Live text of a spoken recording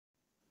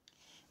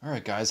All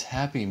right, guys,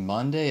 happy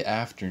Monday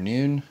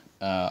afternoon.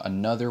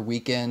 Another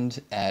weekend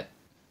at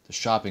the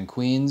shop in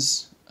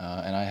Queens,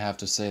 and I have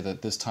to say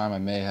that this time I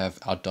may have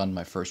outdone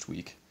my first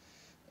week.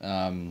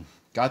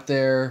 Got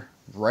there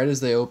right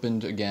as they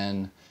opened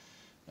again,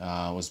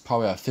 was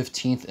probably about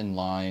 15th in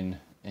line,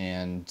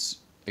 and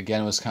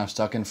again was kind of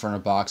stuck in front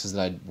of boxes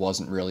that I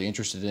wasn't really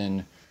interested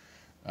in.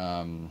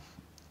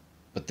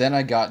 But then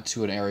I got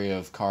to an area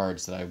of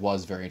cards that I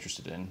was very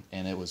interested in,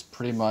 and it was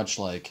pretty much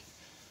like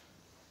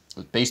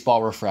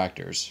baseball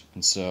refractors.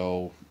 And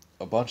so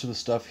a bunch of the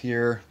stuff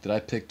here that I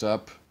picked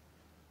up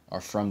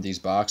are from these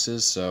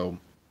boxes. So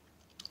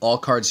all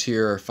cards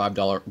here are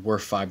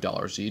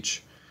 $5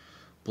 each.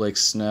 Blake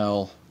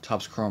Snell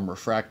Topps Chrome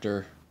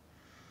Refractor,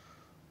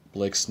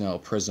 Blake Snell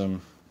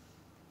Prism,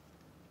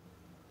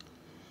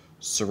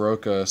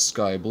 Soroka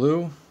Sky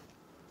Blue,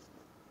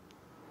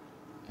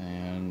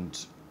 and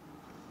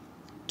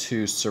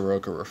two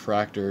Soroka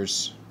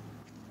Refractors,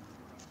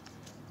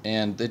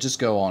 and they just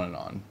go on and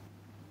on.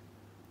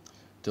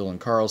 Dylan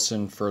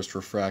Carlson First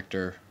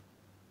Refractor.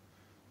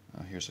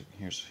 Here's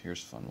a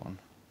fun one.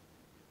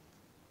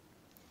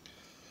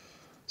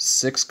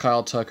 6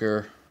 Kyle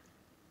Tucker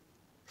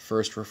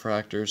First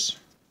Refractors.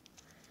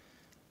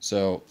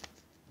 So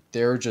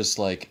they're just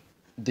like,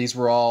 these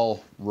were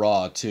all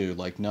raw too,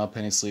 like no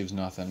penny sleeves,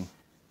 nothing,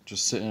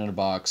 just sitting in a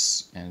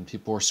box, and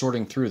people were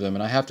sorting through them,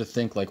 and I have to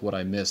think like what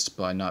I missed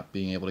by not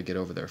being able to get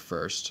over there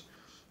first.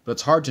 But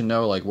it's hard to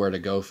know like where to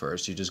go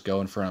first. You just go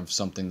in front of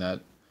something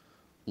that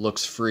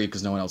looks free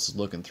because no one else is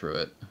looking through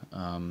it.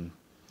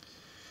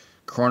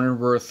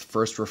 Cronenworth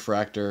First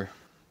Refractor.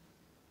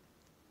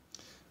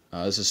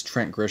 This is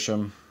Trent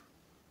Grisham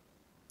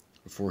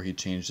before he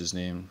changed his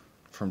name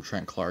from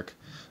Trent Clark.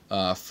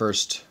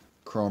 First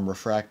Chrome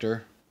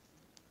Refractor.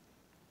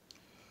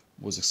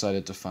 Was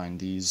excited to find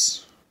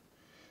these.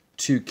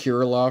 2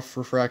 Kirilov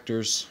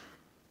Refractors.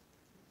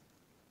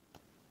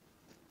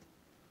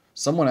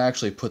 Someone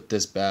actually put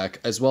this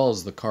back, as well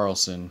as the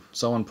Carlson.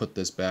 Someone put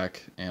this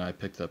back, and I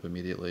picked it up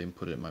immediately and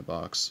put it in my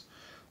box.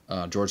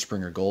 George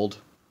Springer Gold.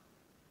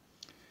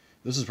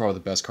 This is probably the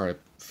best card I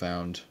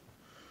found.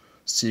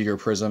 Seager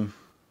Prism.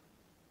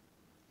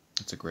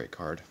 It's a great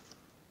card.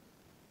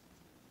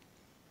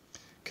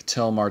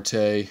 Ketel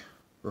Marte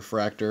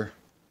Refractor.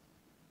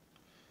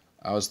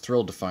 I was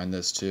thrilled to find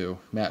this too.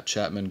 Matt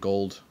Chapman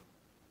Gold.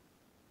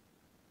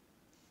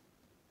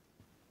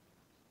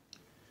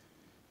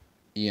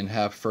 Ian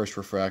Happ First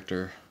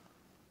Refractor.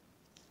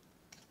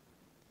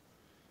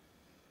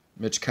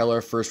 Mitch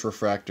Keller First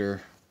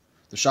Refractor.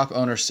 The shop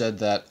owner said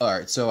that,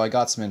 alright, so I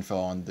got some info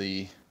on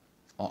the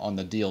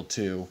deal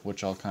too,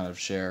 which I'll kind of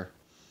share.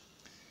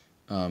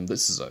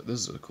 This is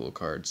a cool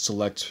card.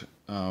 Select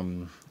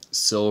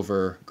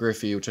Silver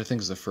Griffey, which I think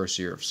is the first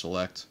year of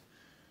Select.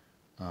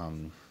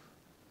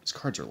 These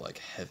cards are like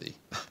heavy.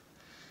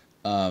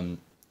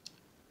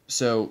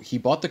 So he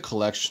bought the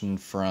collection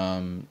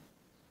from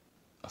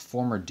a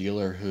former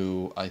dealer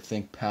who I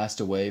think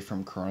passed away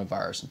from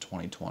coronavirus in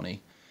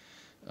 2020.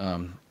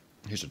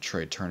 Here's a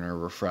Trey Turner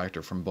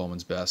Refractor from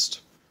Bowman's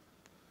Best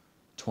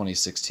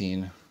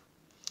 2016.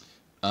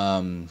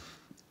 And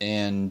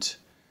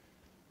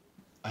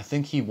I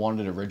think he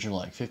wanted it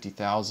originally like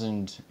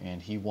 50,000,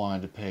 and he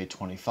wanted to pay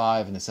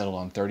 25, and they settled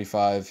on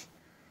 35.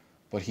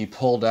 But he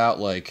pulled out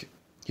like,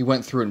 he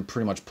went through it and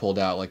pretty much pulled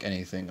out like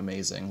anything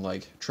amazing,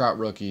 like Trout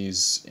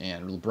rookies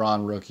and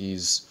LeBron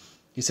rookies.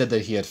 He said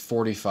that he had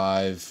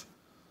 45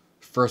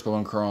 first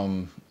Bowman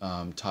Chrome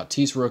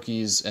Tatis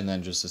rookies, and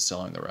then just is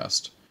selling the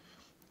rest.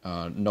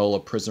 Nola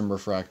Prism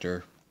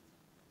Refractor.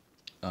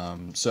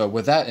 So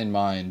with that in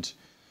mind,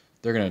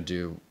 they're going to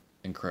do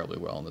incredibly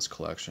well in this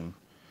collection.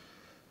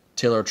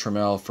 Taylor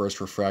Trammell First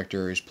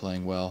Refractor. He's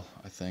playing well,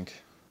 I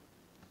think.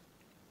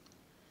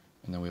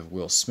 And then we have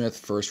Will Smith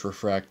First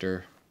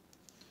Refractor.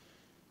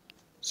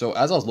 So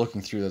as I was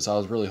looking through this, I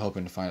was really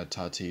hoping to find a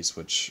Tatis,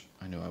 which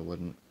I knew I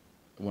wouldn't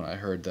when I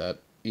heard that.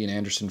 Ian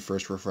Anderson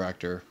First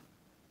Refractor.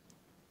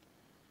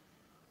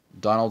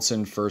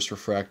 Donaldson First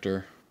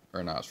Refractor.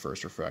 Or not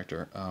First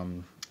Refractor.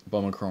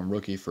 Bowman Chrome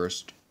Rookie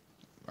First.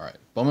 Alright,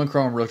 Bowman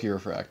Chrome Rookie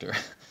Refractor.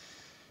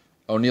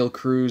 O'Neal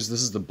Cruz.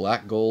 This is the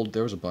black gold.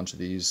 There was a bunch of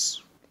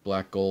these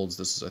black golds.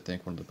 This is, I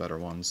think, one of the better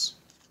ones.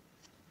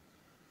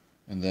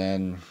 And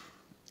then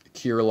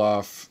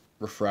Kirilov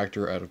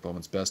Refractor out of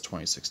Bowman's Best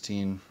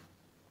 2016.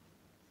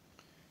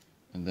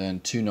 And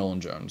then 2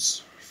 Nolan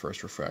Jones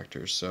First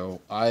Refractors.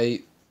 So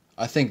I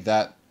think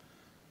that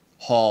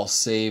haul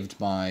saved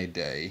my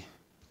day.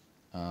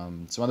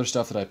 Some other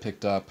stuff that I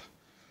picked up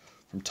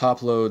from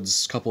Top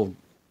Loads, a couple of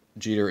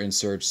Jeter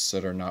inserts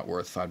that are not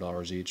worth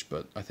 $5 each,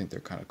 but I think they're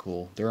kind of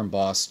cool. They're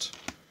embossed.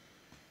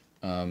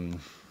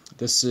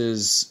 This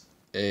is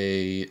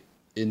a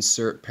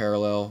insert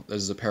parallel.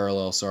 This is a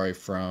parallel, sorry,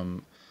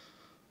 from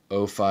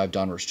 05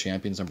 Donruss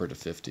Champions, number to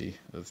 50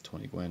 of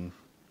Tony Gwynn.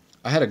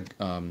 I had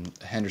a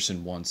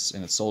Henderson once,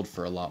 and it sold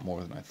for a lot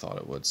more than I thought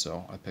it would,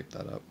 so I picked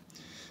that up.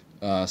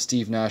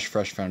 Steve Nash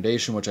Fresh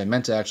Foundation, which I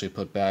meant to actually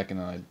put back, and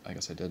I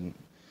guess I didn't.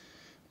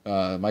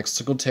 Mike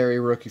Singletary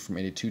rookie from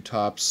 82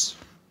 Tops.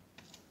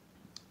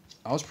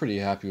 I was pretty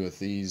happy with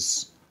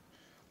these.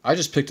 I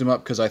just picked them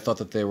up because I thought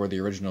that they were the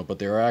original, but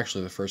they were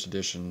actually the first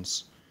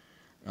editions.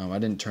 I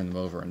didn't turn them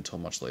over until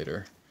much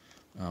later.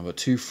 But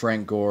 2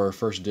 Frank Gore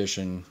first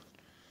edition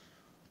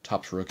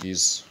Topps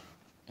rookies,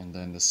 and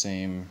then the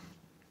same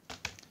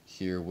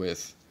here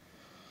with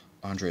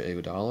Andre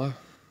Iguodala.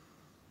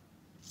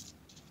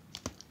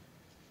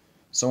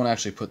 Someone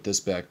actually put this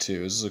back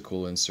too. This is a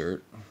cool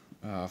insert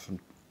from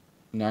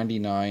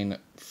 99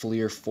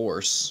 Fleer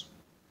Force.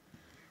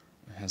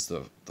 It has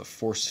the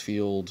force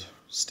field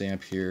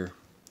stamp here.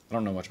 I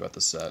don't know much about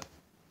the set.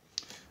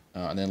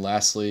 And then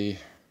lastly,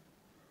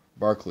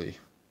 Barkley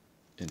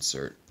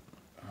insert.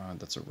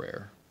 That's a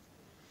rare.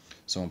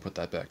 Someone put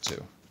that back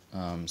too.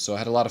 So I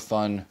had a lot of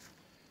fun.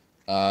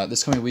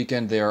 This coming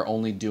weekend they are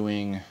only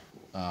doing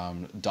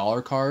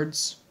dollar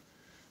cards,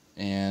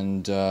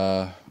 and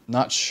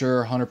not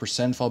sure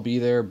 100% if I'll be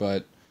there,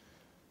 but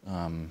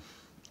I'm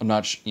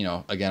not,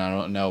 again, I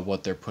don't know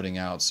what they're putting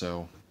out,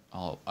 so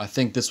I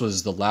think this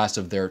was the last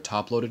of their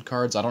top-loaded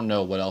cards. I don't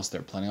know what else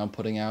they're planning on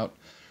putting out,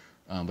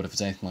 but if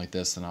it's anything like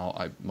this, then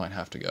I might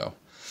have to go.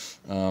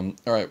 All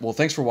right, well,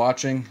 thanks for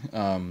watching.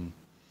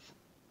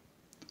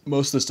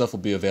 Most of the stuff will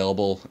be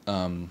available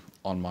on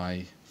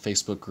my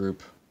Facebook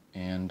group,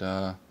 and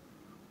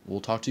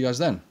we'll talk to you guys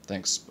then.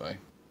 Thanks, bye.